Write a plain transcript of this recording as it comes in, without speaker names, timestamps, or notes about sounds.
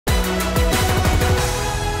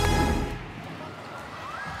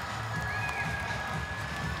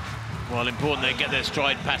Well, important they get their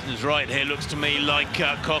stride patterns right here. Looks to me like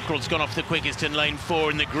Cockrell's gone off the quickest in lane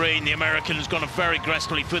 4 in the green. The American's gone very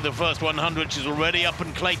aggressively through the first 100. She's already up,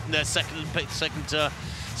 and Clayton, their second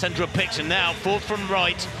centre of picks. And now, fourth from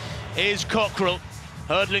right is Cockrell,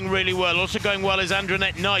 hurdling really well. Also going well is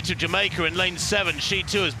Antoinette Knight of Jamaica in lane 7. She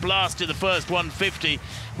too has blasted the first 150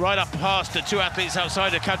 right up past the two athletes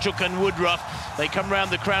outside her, Kachuk and Woodruff. They come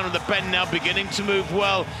round the crown of the bend now, beginning to move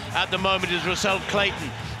well at the moment is Rushell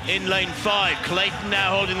Clayton in lane 5. Clayton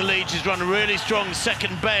now holding the lead. She's run a really strong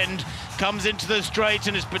second bend, comes into the straight,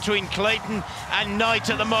 and it's between Clayton and Knight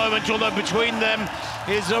at the moment, although between them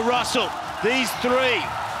is Russell. These three,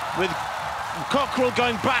 with Cockrell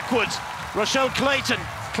going backwards. Rushell Clayton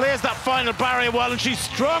clears that final barrier well, and she's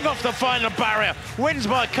strong off the final barrier. Wins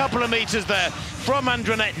by a couple of metres there from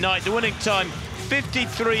Antoinette Knight. The winning time,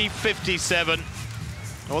 53.57.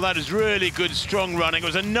 Well, that is really good, strong running. It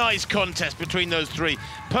was a nice contest between those three.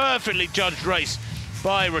 Perfectly judged race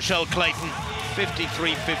by Rushell Clayton.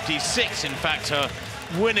 53.56, in fact, her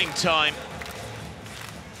winning time.